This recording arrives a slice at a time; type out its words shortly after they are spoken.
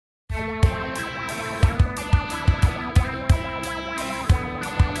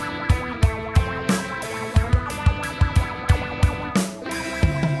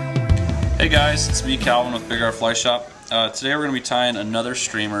guys, it's me Calvin with Big R Fly Shop. Today we're going to be tying another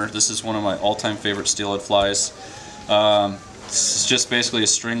streamer. This is one of my all-time favorite steelhead flies. This is just basically a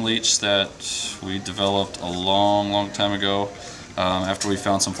string leech that we developed a long time ago after we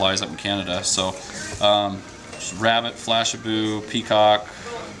found some flies up in Canada. So rabbit, flashabou, peacock,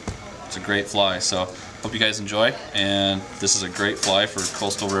 it's a great fly. So hope you guys enjoy, and this is a great fly for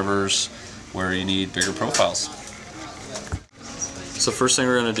coastal rivers where you need bigger profiles. So first thing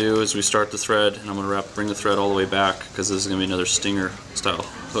we're going to do is we start the thread, and I'm going to bring the thread all the way back because this is going to be another stinger style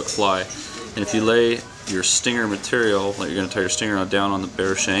hook fly. And if you lay your stinger material, like you're going to tie your stinger on down on the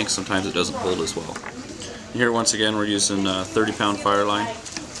bare shank, sometimes it doesn't hold as well. And here once again we're using a 30-pound fire line.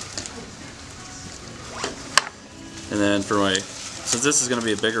 And then since this is going to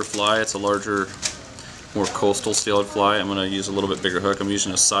be a bigger fly, it's a larger, more coastal steelhead fly, I'm going to use a little bit bigger hook. I'm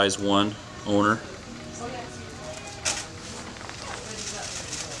using a size 1 owner.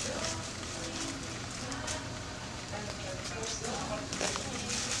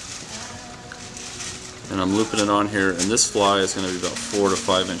 And I'm looping it on here, and this fly is going to be about 4 to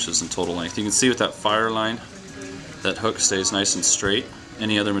 5 inches in total length. You can see with that fire line, that hook stays nice and straight.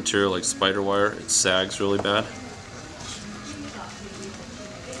 Any other material like spider wire, it sags really bad.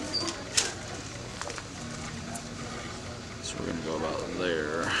 So we're going to go about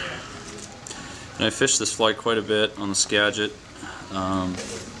there. And I fished this fly quite a bit on the Skagit. Done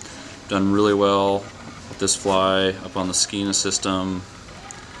really well with this fly up on the Skeena system.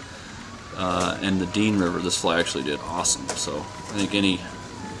 And the Dean River, this fly actually did awesome. So I think any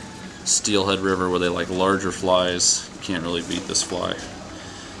steelhead river where they like larger flies, you can't really beat this fly.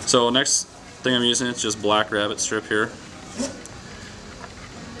 So next thing I'm using is just black rabbit strip here.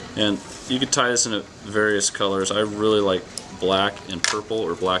 And you could tie this in various colors. I really like black and purple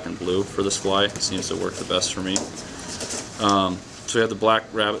or black and blue for this fly. It seems to work the best for me. So we have the black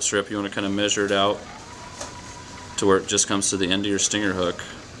rabbit strip. You want to kind of measure it out to where it just comes to the end of your stinger hook.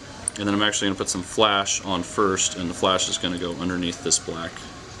 And then I'm actually going to put some flash on first, and the flash is going to go underneath this black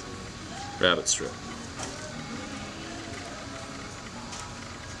rabbit strip.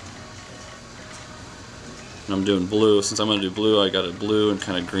 And I'm doing blue. Since I'm going to do blue, I got a blue and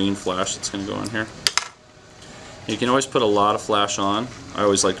kind of green flash that's going to go on here. You can always put a lot of flash on. I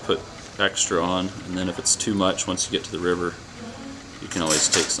always like to put extra on, and then if it's too much once you get to the river, you can always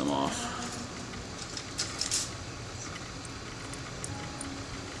take some off.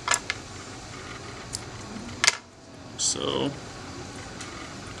 So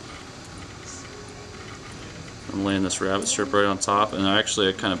I'm laying this rabbit strip right on top, and I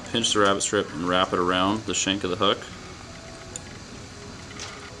kind of pinch the rabbit strip and wrap it around the shank of the hook.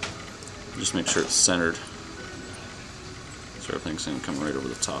 Just make sure it's centered so everything's going to come right over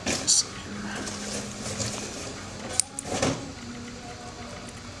the top nicely here.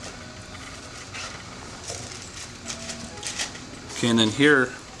 Okay, and then here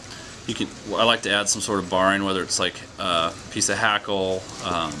I like to add some sort of barring, whether it's like a piece of hackle,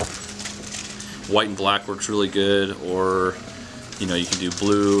 white and black works really good, or you can do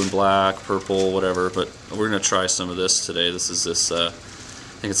blue and black, purple, whatever. But we're going to try some of this today. This is I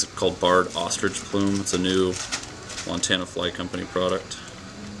think it's called Barred Ostrich Plume. It's a new Montana Fly Company product.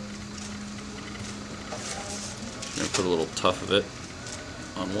 I'm going to put a little tuft of it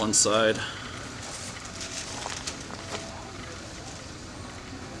on one side.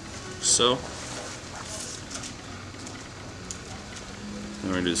 So, and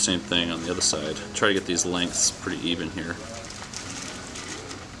we're going to do the same thing on the other side. Try to get these lengths pretty even here.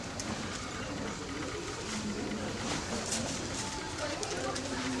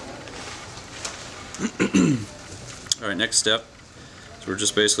 Alright, next step is we're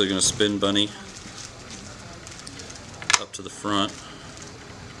just basically going to spin bunny up to the front.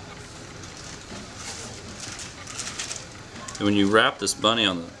 And when you wrap this bunny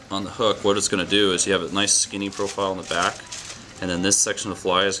on the hook, what it's going to do is you have a nice skinny profile on the back, and then this section of the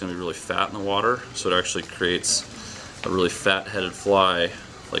fly is going to be really fat in the water, so it actually creates a really fat-headed fly,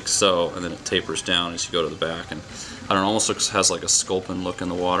 like so, and then it tapers down as you go to the back. And I don't know, almost has like a sculpin look in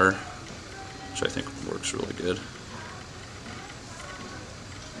the water, which I think works really good.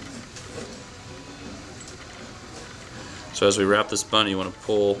 So as we wrap this bunny, you want to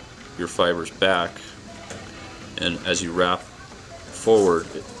pull your fibers back, and as you wrap forward,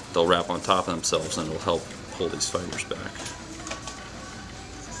 they'll wrap on top of themselves, and it'll help pull these fibers back.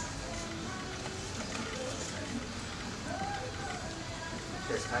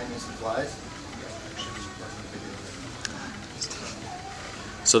 You guys tying some flies?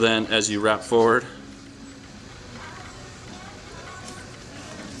 So then as you wrap forward,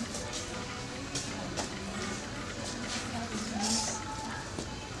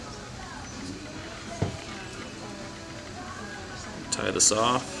 Tie this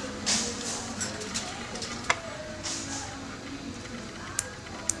off.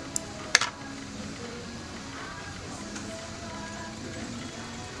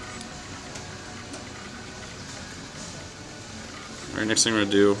 Alright, next thing we're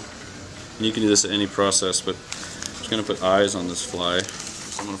going to do, and you can do this at any process, but I'm just going to put eyes on this fly.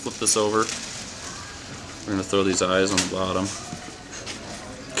 So I'm going to flip this over. We're going to throw these eyes on the bottom.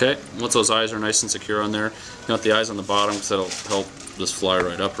 Okay, once those eyes are nice and secure on there, you want the eyes on the bottom because that'll help this fly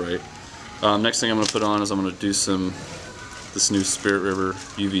right upright. Next thing I'm going to put on is I'm going to do this new Spirit River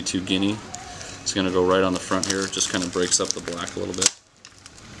UV2 Guinea. It's going to go right on the front here. It just kind of breaks up the black a little bit.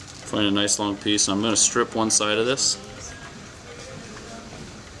 Find a nice long piece, and I'm going to strip one side of this.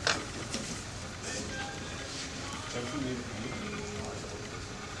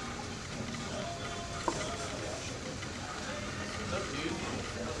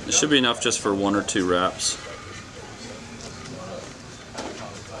 It should be enough just for 1 or 2 wraps.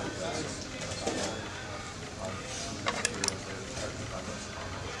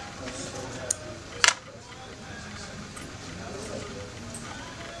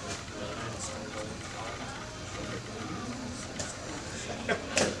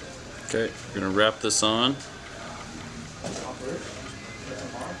 Okay, we're going to wrap this on.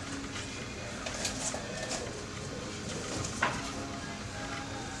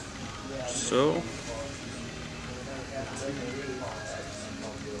 So,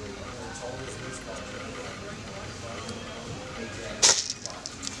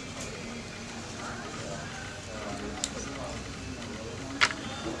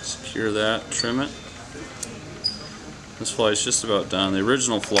 secure that, trim it. This fly is just about done. The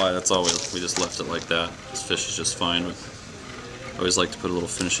original fly, that's all we just left it like that. This fish is just fine. But I always like to put a little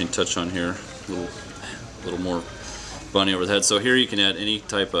finishing touch on here, a little more bunny over the head. So here you can add any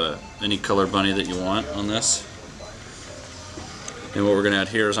color bunny that you want on this. And what we're going to add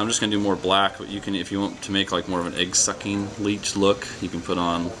here is I'm just going to do more black, but you can, if you want to make like more of an egg sucking leech look, you can put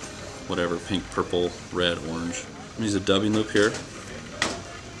on whatever, pink, purple, red, orange. I'm use a dubbing loop here.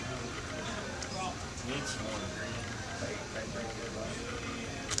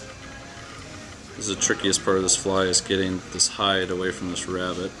 This is the trickiest part of this fly, is getting this hide away from this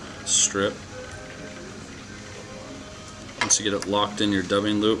rabbit strip. Once you get it locked in your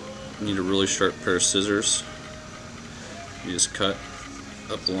dubbing loop, you need a really sharp pair of scissors. You just cut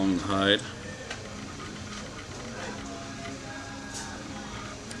up along the hide.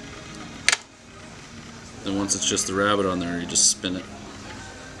 Then once it's just the rabbit on there, you just spin it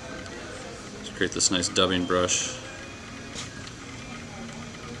to create this nice dubbing brush,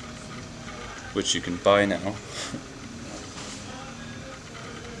 which you can buy now.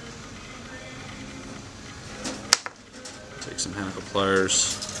 Take some hackle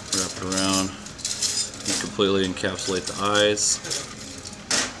pliers, wrap it around, and completely encapsulate the eyes.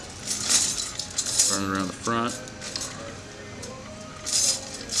 Run it around the front.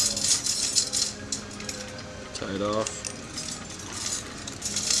 Tie it off.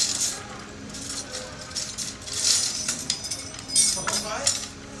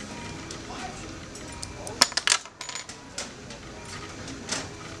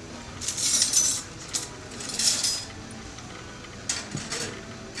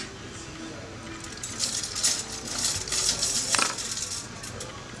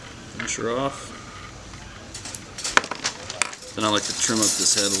 Finish her off. Then I like to trim up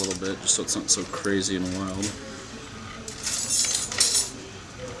this head a little bit just so it's not so crazy and wild.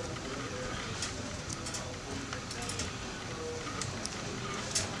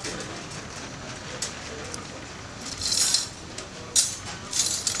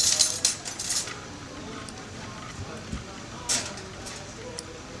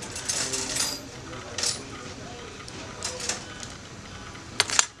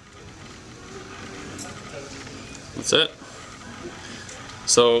 That's it.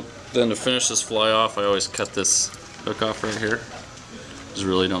 So then to finish this fly off, I always cut this hook off right here. You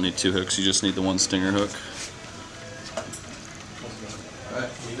really don't need 2 hooks, you just need the 1 stinger hook.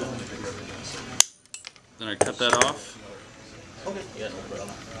 Then I cut that off.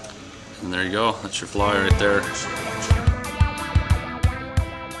 And there you go, that's your fly right there.